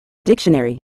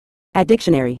Dictionary. At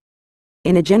dictionary.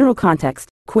 In a general context,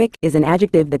 quick is an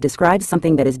adjective that describes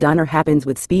something that is done or happens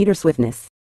with speed or swiftness.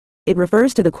 It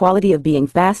refers to the quality of being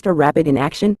fast or rapid in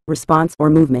action, response, or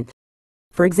movement.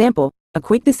 For example, a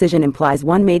quick decision implies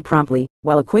one made promptly,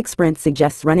 while a quick sprint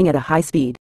suggests running at a high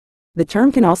speed. The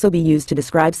term can also be used to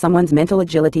describe someone's mental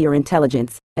agility or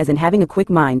intelligence, as in having a quick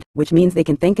mind, which means they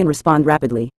can think and respond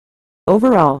rapidly.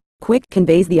 Overall, quick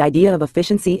conveys the idea of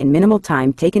efficiency and minimal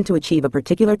time taken to achieve a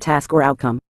particular task or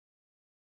outcome.